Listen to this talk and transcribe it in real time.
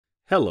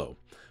Hello,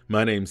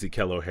 my name's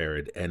Ekello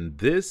Harrid, and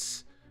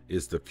this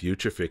is the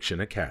Future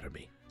Fiction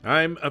Academy.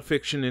 I'm a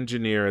fiction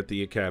engineer at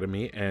the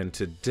Academy, and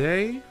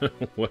today,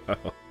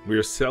 well,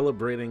 we're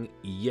celebrating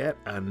yet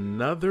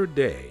another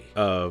day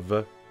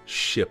of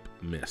ship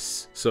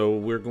miss. So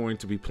we're going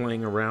to be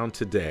playing around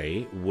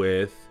today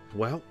with,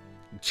 well,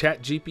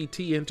 Chat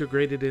GPT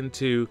integrated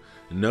into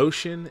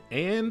Notion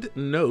and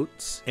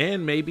Notes,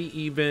 and maybe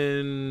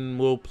even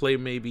we'll play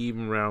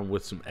around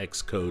with some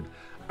Xcode.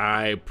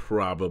 I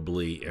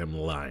probably am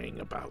lying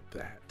about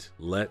that.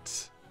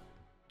 Let's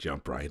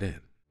jump right in.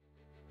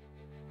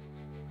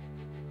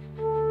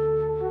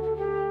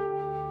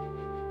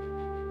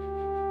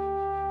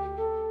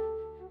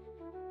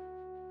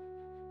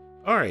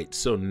 All right,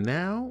 so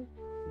now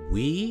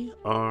we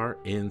are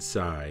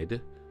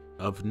inside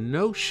of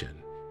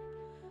Notion.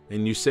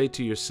 And you say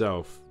to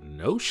yourself,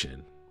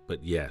 Notion?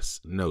 But yes,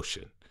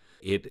 Notion.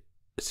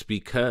 It's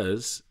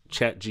because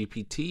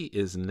ChatGPT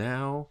is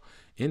now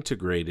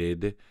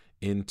integrated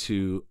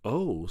into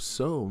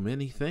so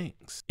many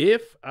things.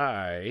 If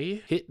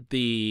I hit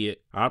the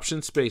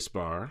Option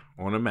spacebar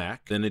on a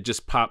Mac, then it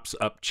just pops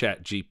up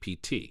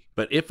ChatGPT.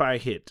 But if I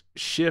hit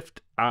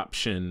Shift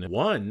Option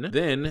 1,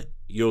 then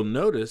you'll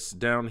notice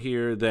down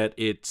here that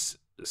it's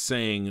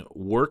saying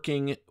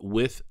working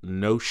with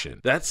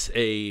Notion. That's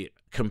a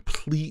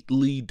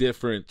completely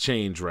different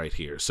change right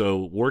here.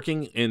 So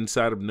working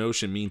inside of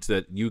Notion means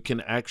that you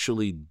can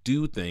actually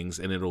do things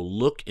and it'll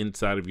look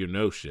inside of your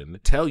Notion,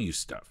 tell you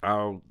stuff.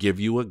 I'll give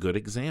you a good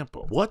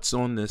example. What's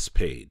on this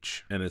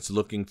page? And it's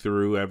looking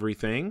through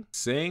everything,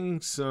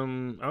 saying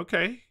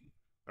okay,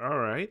 all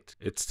right.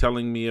 It's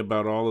telling me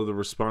about all of the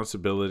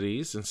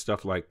responsibilities and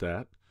stuff like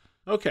that.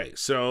 Okay,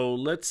 so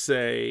let's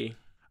say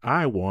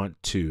I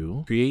want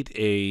to create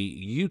a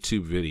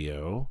YouTube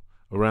video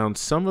around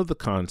some of the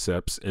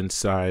concepts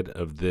inside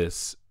of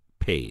this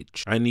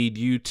page. I need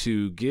you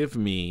to give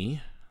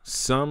me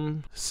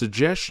some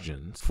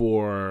suggestions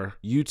for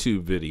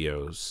YouTube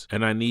videos,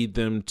 and I need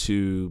them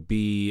to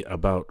be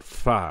about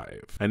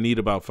 5. I need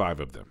about 5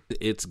 of them.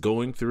 It's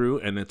going through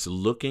and it's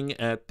looking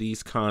at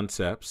these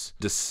concepts,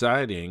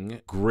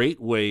 deciding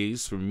great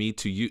ways for me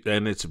to use,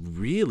 and it's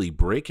really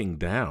breaking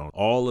down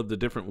all of the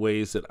different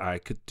ways that I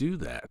could do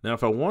that. Now,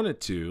 if I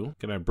wanted to,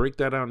 can I break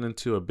that out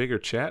into a bigger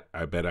chat?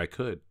 I bet I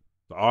could.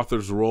 The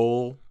author's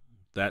role,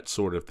 that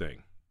sort of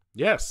thing.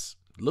 Yes.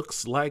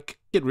 Looks like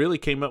it really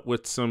came up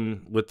with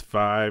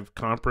 5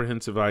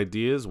 comprehensive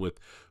ideas with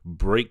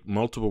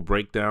multiple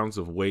breakdowns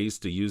of ways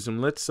to use them.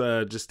 Let's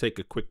just take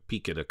a quick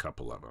peek at a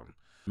couple of them.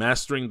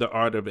 Mastering the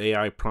art of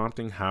AI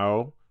prompting,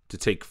 how to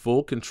take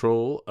full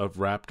control of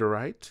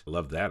Raptorite.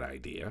 Love that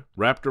idea.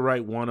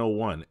 Raptorite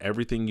 101,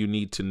 everything you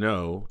need to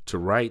know to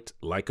write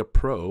like a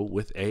pro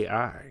with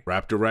AI.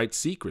 Raptorite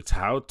secrets,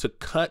 how to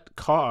cut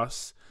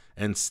costs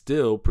and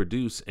still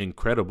produce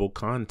incredible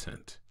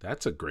content.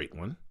 That's a great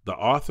one. The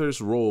author's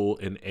role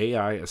in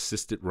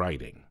AI-assisted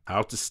writing.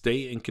 How to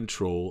stay in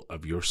control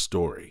of your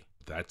story.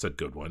 That's a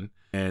good one.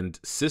 And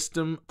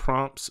system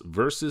prompts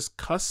versus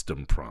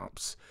custom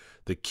prompts.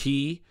 The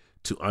key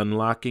to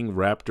unlocking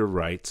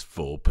Raptorite's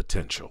full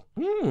potential.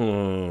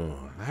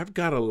 I've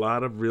got a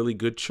lot of really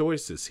good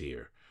choices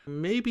here.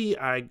 Maybe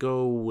I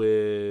go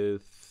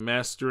with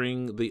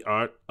mastering the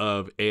art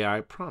of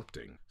AI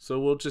prompting. So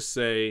we'll just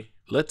say,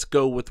 let's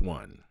go with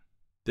 1.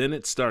 Then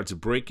it starts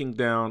breaking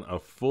down a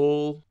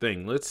full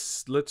thing.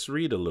 Let's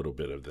read a little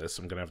bit of this.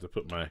 I'm going to have to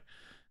put my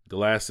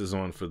glasses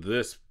on for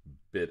this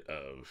bit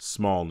of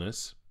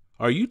smallness.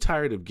 Are you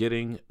tired of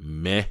getting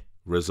meh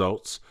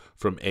results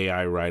from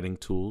AI writing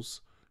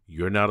tools?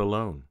 You're not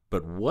alone.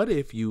 But what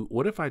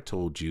if I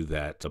told you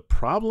that the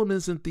problem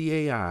isn't the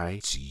AI,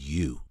 it's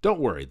you? Don't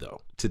worry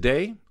though.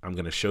 Today, I'm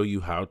going to show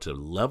you how to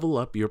level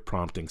up your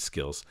prompting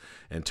skills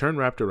and turn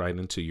Raptorite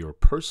into your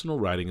personal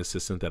writing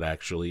assistant that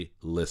actually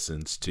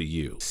listens to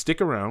you. Stick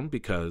around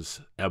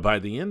because by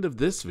the end of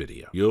this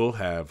video, you'll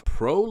have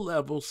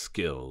pro-level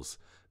skills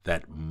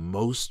that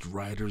most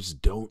writers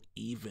don't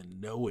even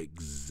know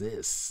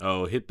exist.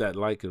 Oh, hit that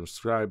like and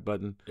subscribe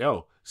button.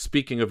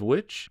 Speaking of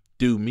which,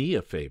 do me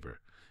a favor.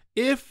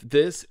 If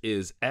this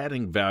is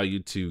adding value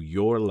to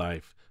your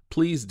life,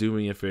 please do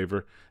me a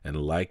favor and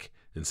like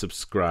and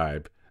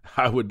subscribe.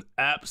 I would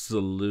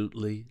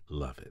absolutely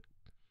love it.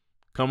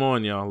 Come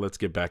on, y'all. Let's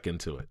get back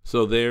into it.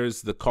 So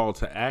there's the call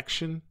to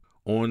action,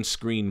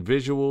 on-screen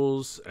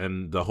visuals,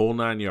 and the whole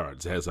 9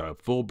 yards. It has a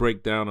full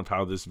breakdown of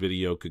how this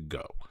video could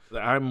go.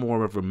 I'm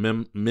more of a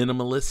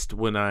minimalist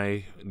when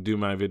I do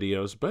my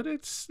videos, but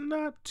it's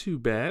not too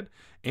bad.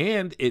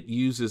 And it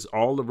uses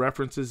all the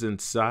references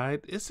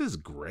inside. This is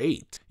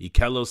great.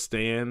 Ekello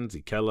stands,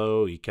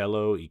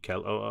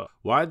 Ekello.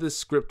 Why this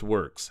script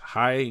works.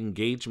 High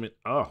engagement.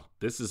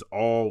 This is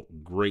all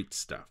great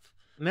stuff.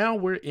 Now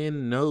we're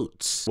in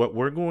Notes. What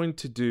we're going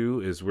to do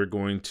is we're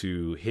going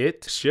to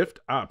hit Shift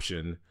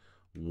Option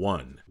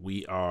 1.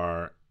 We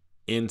are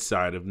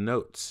inside of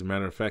Notes. As a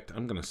matter of fact,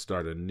 I'm going to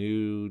start a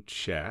new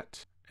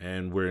chat,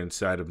 and we're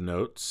inside of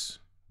Notes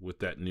with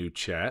that new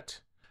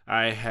chat.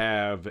 I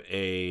have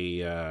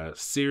a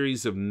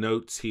series of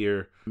notes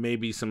here,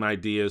 maybe some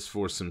ideas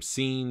for some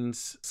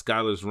scenes.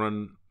 Skylar's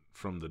run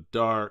from the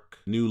dark,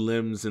 new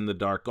limbs in the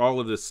dark, all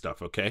of this stuff,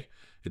 okay?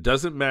 It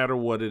doesn't matter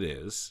what it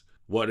is.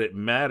 What it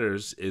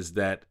matters is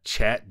that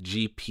Chat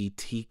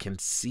GPT can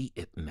see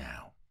it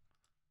now.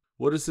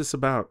 What is this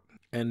about?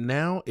 And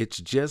now it's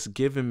just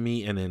given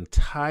me an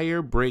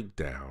entire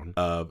breakdown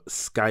of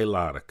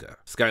Skylotica.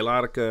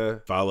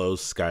 Skylotica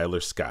follows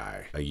Skylar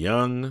Sky, a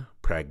young,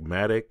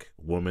 pragmatic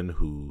woman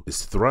who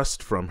is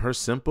thrust from her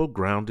simple,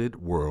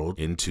 grounded world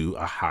into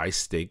a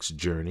high-stakes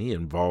journey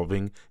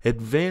involving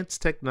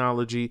advanced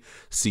technology,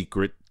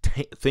 secret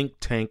think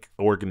tank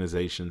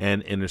organization,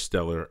 and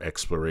interstellar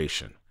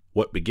exploration.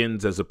 What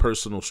begins as a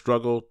personal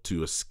struggle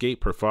to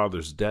escape her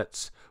father's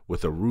debts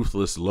with a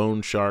ruthless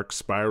loan shark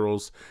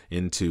spirals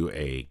into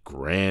a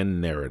grand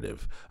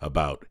narrative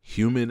about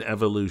human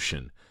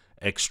evolution,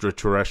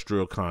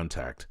 extraterrestrial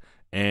contact,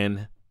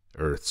 and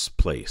Earth's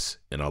place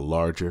in a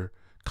larger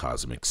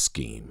cosmic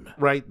scheme.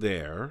 Right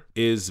there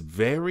is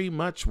very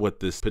much what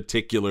this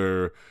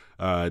particular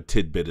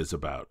tidbit is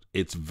about.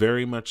 It's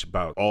very much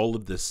about all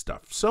of this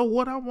stuff. So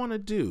what I want to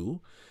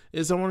do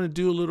is I want to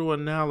do a little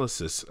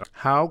analysis.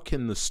 How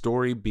can the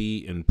story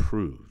be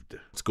improved?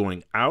 It's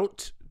going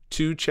out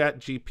to Chat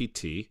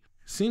GPT.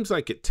 Seems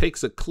like it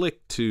takes a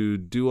click to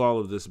do all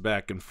of this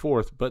back and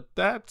forth, but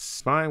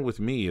that's fine with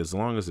me as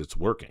long as it's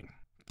working.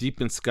 Deep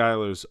in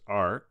Skylar's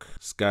arc,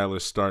 Skylar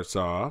starts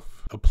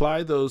off,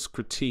 apply those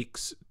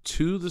critiques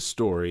to the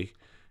story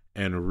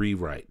and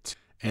rewrite.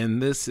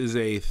 And this is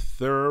a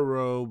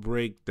thorough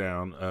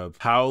breakdown of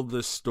how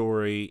the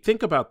story,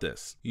 think about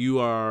this. You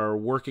are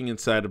working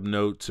inside of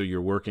Notes, or you're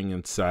working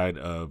inside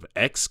of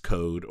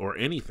Xcode or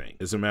anything.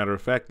 As a matter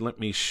of fact, let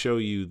me show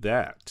you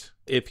that.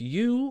 If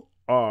you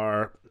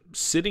are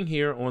sitting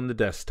here on the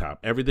desktop,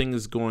 everything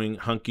is going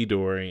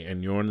hunky-dory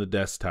and you're on the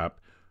desktop,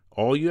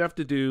 all you have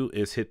to do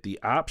is hit the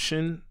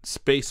Option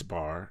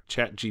spacebar.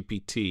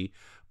 ChatGPT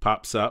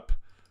pops up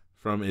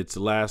from its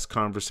last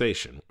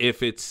conversation.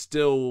 If it's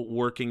still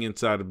working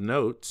inside of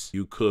Notes,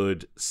 you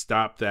could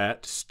stop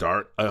that,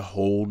 start a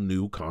whole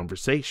new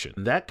conversation.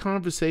 That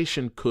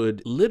conversation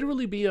could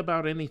literally be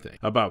about anything,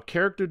 about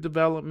character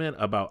development,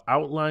 about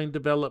outline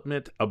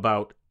development,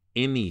 about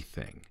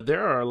anything.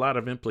 There are a lot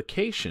of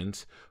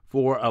implications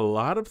for a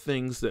lot of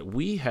things that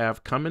we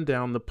have coming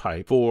down the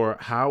pipe for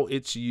how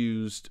it's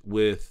used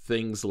with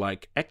things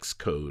like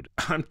Xcode.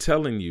 I'm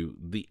telling you,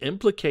 the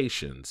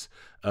implications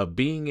of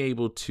being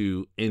able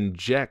to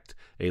inject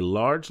a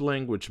large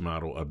language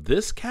model of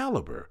this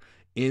caliber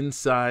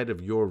inside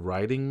of your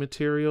writing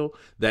material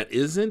that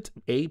isn't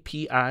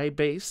API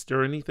based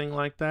or anything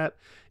like that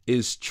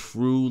is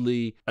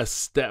truly a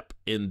step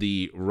in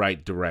the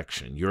right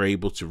direction. You're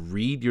able to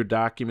read your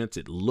documents.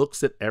 It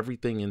looks at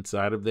everything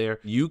inside of there.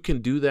 You can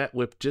do that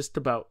with just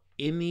about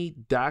any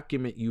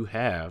document you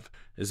have.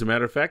 As a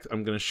matter of fact,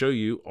 I'm going to show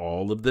you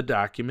all of the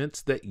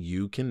documents that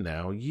you can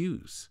now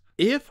use.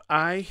 If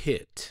I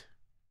hit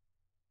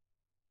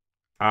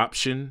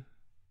Option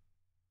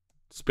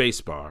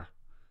spacebar,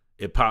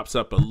 it pops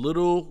up a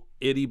little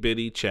itty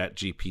bitty Chat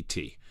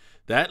GPT.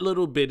 That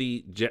little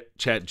bitty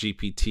Chat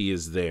GPT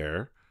is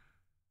there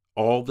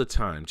all the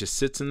time, just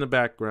sits in the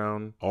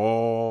background,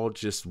 all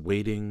just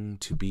waiting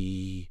to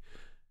be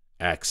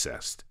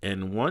accessed.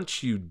 And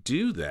once you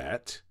do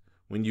that,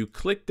 when you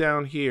click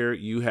down here,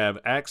 you have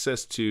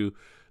access to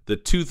the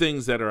two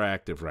things that are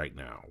active right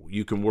now.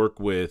 You can work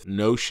with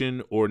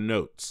Notion or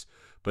Notes,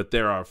 but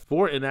there are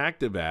 4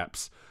 inactive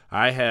apps.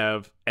 I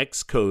have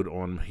Xcode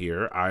on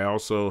here. I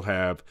also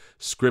have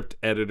Script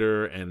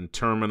Editor and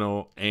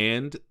Terminal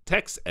and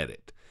Text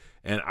Edit.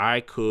 And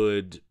I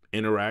could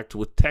interact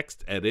with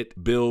Text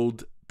Edit,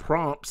 build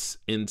prompts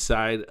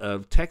inside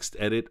of Text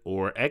Edit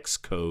or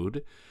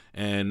Xcode,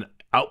 and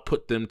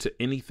output them to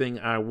anything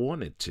I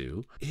wanted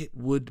to. It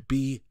would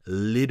be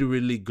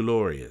literally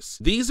glorious.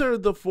 These are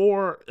the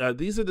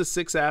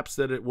 6 apps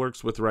that it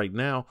works with right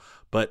now,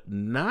 but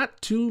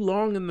not too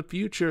long in the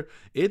future,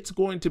 it's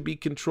going to be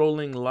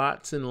controlling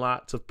lots and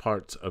lots of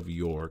parts of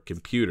your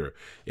computer.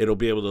 It'll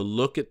be able to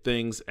look at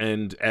things,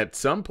 and at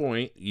some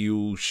point,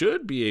 you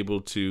should be able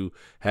to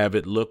have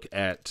it look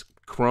at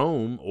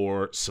Chrome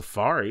or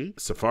Safari.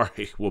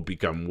 Safari will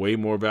become way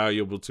more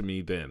valuable to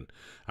me then.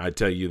 I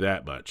tell you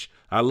that much.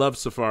 I love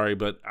Safari,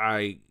 but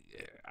I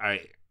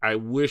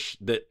wish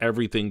that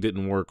everything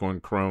didn't work on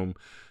Chrome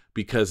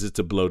because it's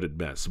a bloated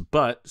mess.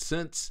 But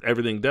since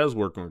everything does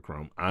work on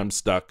Chrome, I'm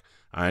stuck.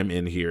 I'm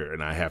in here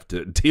and I have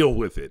to deal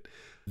with it.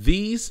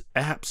 These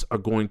apps are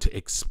going to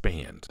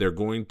expand. They're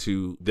going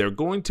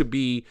to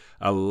be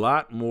a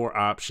lot more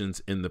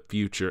options in the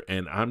future.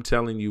 And I'm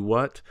telling you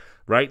what,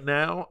 right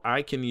now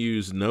I can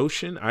use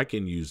Notion, I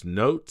can use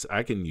Notes,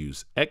 I can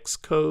use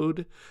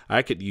Xcode,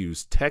 I could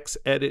use Text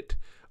Edit.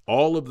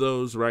 All of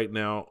those right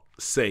now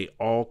say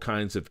all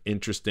kinds of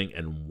interesting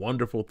and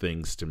wonderful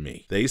things to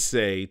me. They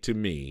say to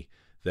me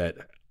that,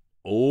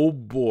 oh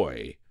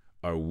boy,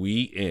 are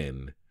we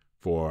in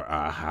for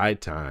a high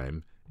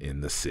time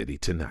in the city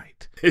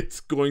tonight. It's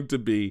going to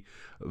be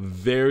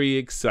very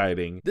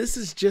exciting. This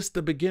is just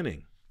the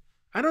beginning.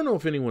 I don't know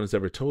if anyone has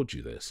ever told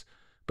you this,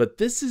 but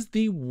this is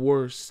the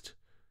worst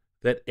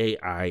that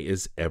AI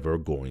is ever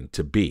going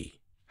to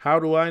be. How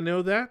do I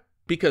know that?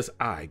 Because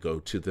I go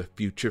to the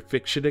Future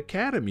Fiction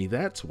Academy,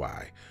 that's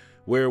why,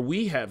 where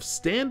we have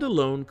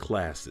standalone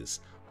classes,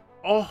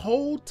 a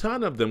whole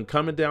ton of them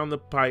coming down the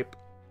pipe.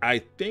 I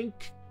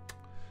think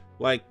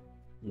like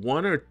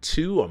 1 or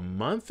 2 a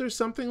month or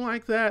something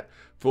like that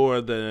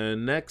for the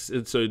next.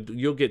 And so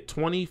you'll get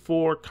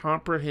 24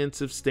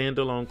 comprehensive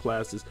standalone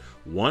classes,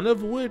 one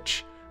of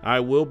which I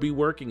will be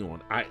working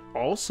on. I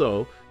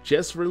also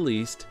just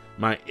released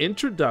my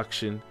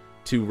introduction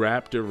to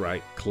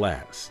Raptorite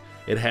class.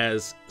 It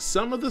has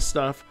some of the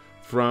stuff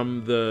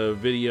from the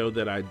video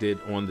that I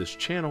did on this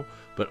channel,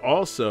 but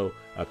also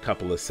a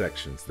couple of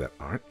sections that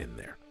aren't in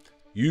there.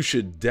 You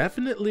should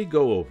definitely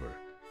go over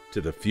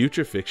to the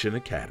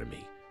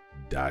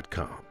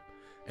futurefictionacademy.com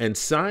and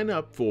sign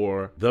up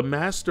for the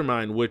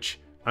mastermind, which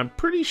I'm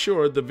pretty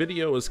sure the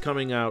video is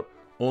coming out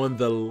on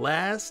the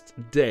last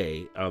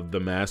day of the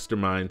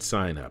mastermind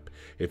sign up.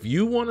 If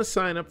you want to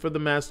sign up for the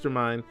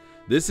mastermind,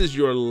 this is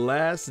your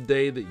last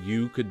day that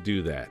you could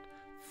do that.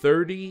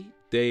 30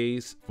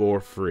 days for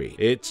free.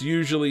 It's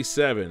usually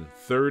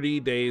 30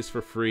 days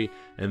for free.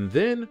 And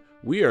then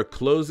we are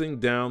closing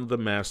down the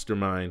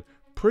mastermind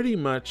pretty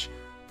much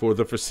for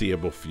the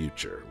foreseeable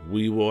future.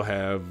 We will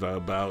have a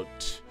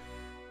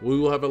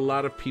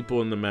lot of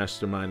people in the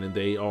mastermind, and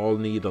they all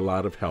need a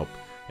lot of help,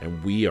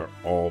 and we are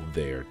all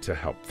there to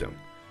help them.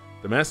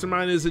 The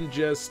mastermind isn't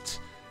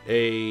just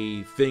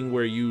a thing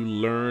where you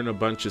learn a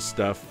bunch of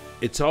stuff.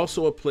 It's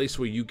also a place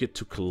where you get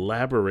to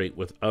collaborate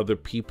with other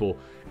people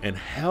and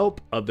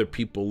help other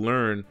people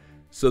learn,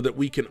 so that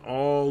we can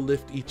all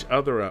lift each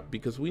other up,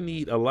 because we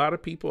need a lot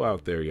of people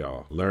out there,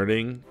 y'all,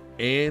 learning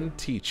and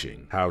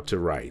teaching how to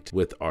write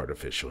with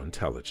artificial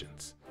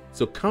intelligence.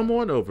 So come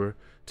on over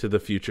to the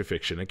Future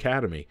Fiction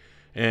Academy,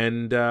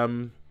 and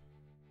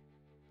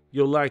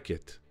you'll like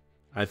it.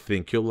 I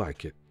think you'll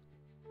like it,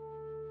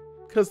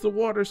 because the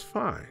water's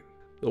fine.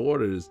 The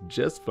water is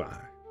just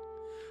fine.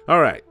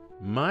 All right,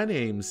 my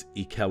name's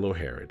Ekello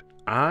Harrid.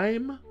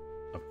 I'm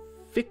a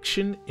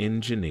fiction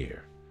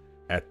engineer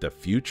at the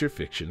Future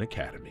Fiction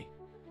Academy,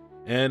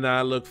 and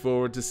I look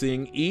forward to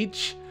seeing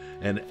each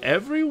and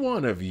every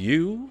one of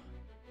you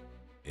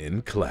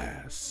in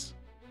class.